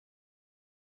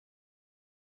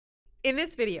In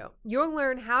this video, you'll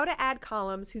learn how to add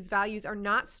columns whose values are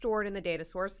not stored in the data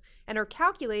source and are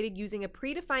calculated using a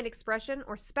predefined expression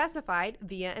or specified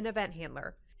via an event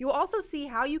handler. You'll also see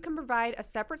how you can provide a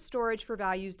separate storage for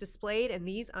values displayed in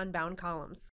these unbound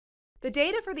columns. The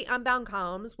data for the unbound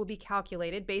columns will be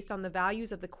calculated based on the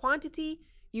values of the quantity,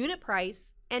 unit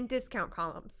price, and discount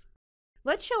columns.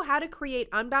 Let's show how to create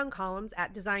unbound columns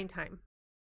at design time.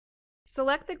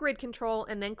 Select the grid control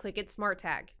and then click its Smart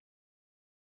Tag.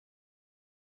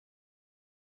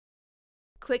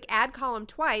 Click Add Column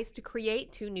twice to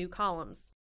create two new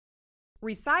columns.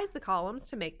 Resize the columns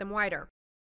to make them wider.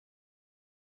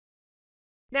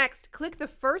 Next, click the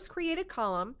first created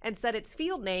column and set its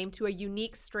field name to a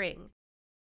unique string,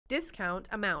 discount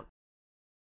amount.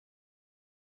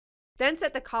 Then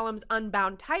set the column's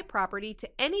unbound type property to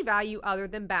any value other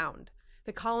than bound.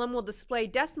 The column will display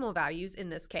decimal values in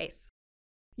this case.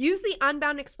 Use the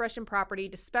unbound expression property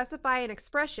to specify an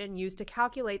expression used to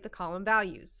calculate the column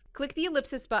values. Click the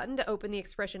ellipsis button to open the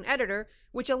expression editor,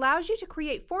 which allows you to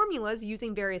create formulas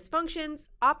using various functions,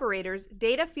 operators,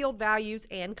 data field values,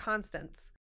 and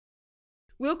constants.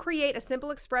 We'll create a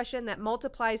simple expression that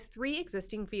multiplies three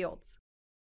existing fields.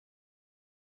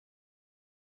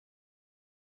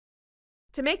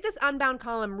 To make this unbound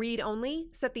column read-only,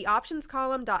 set the options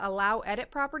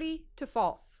column.allowEdit property to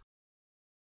false.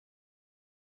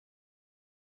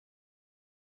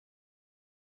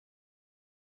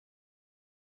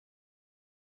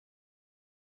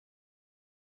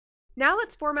 Now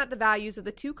let's format the values of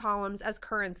the two columns as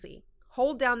currency.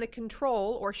 Hold down the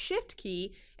Control or Shift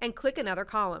key and click another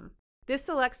column. This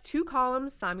selects two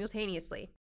columns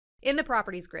simultaneously. In the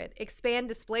Properties grid, expand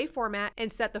Display Format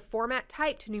and set the format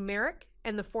type to numeric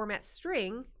and the format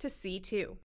string to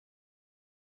C2.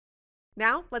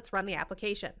 Now let's run the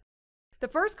application. The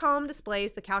first column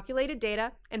displays the calculated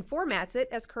data and formats it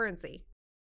as currency.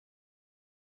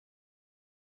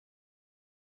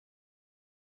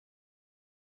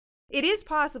 It is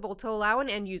possible to allow an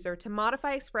end user to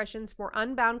modify expressions for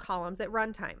unbound columns at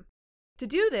runtime. To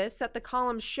do this, set the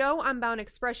column's Show Unbound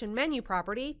Expression menu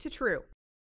property to true.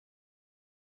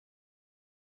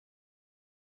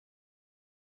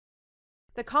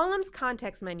 The column's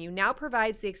context menu now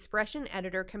provides the expression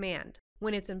editor command.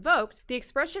 When it's invoked, the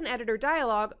expression editor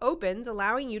dialog opens,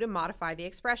 allowing you to modify the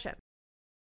expression.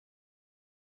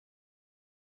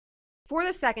 For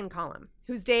the second column,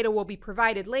 whose data will be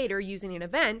provided later using an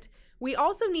event, we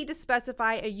also need to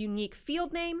specify a unique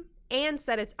field name and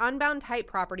set its unbound type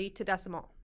property to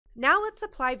decimal. Now let's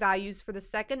apply values for the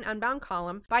second unbound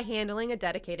column by handling a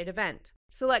dedicated event.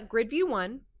 Select Grid View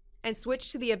 1 and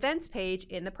switch to the Events page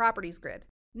in the Properties grid.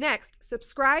 Next,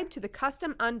 subscribe to the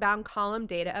Custom Unbound Column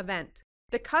Data event.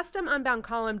 The Custom Unbound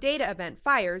Column Data event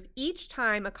fires each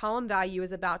time a column value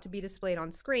is about to be displayed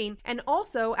on screen, and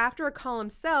also after a column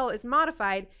cell is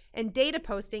modified and data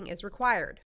posting is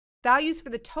required. Values for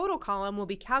the total column will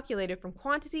be calculated from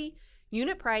quantity,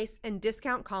 unit price, and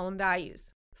discount column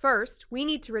values. First, we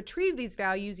need to retrieve these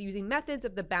values using methods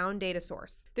of the bound data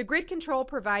source. The grid control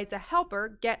provides a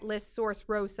helper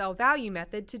getListSourceRowCellValue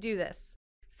method to do this.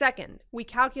 Second, we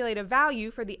calculate a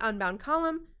value for the unbound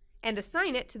column and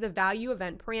assign it to the value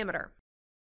event parameter.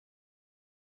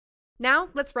 Now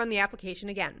let's run the application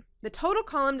again. The total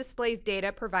column displays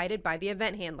data provided by the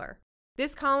event handler.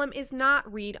 This column is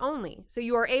not read-only, so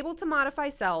you are able to modify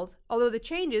cells, although the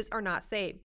changes are not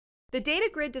saved. The data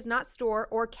grid does not store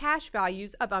or cache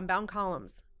values of unbound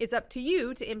columns. It's up to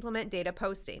you to implement data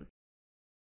posting.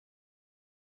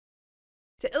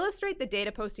 To illustrate the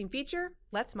data posting feature,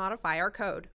 let's modify our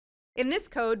code. In this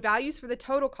code, values for the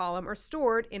total column are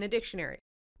stored in a dictionary.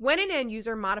 When an end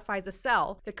user modifies a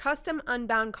cell, the custom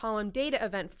unbound column data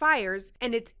event fires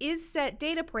and its isSet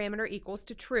data parameter equals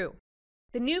to true.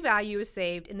 The new value is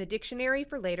saved in the dictionary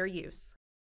for later use.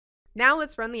 Now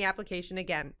let's run the application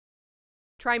again.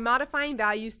 Try modifying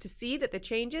values to see that the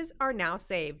changes are now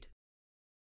saved.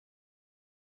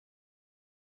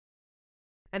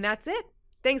 And that's it.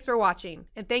 Thanks for watching,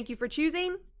 and thank you for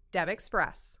choosing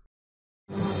DevExpress.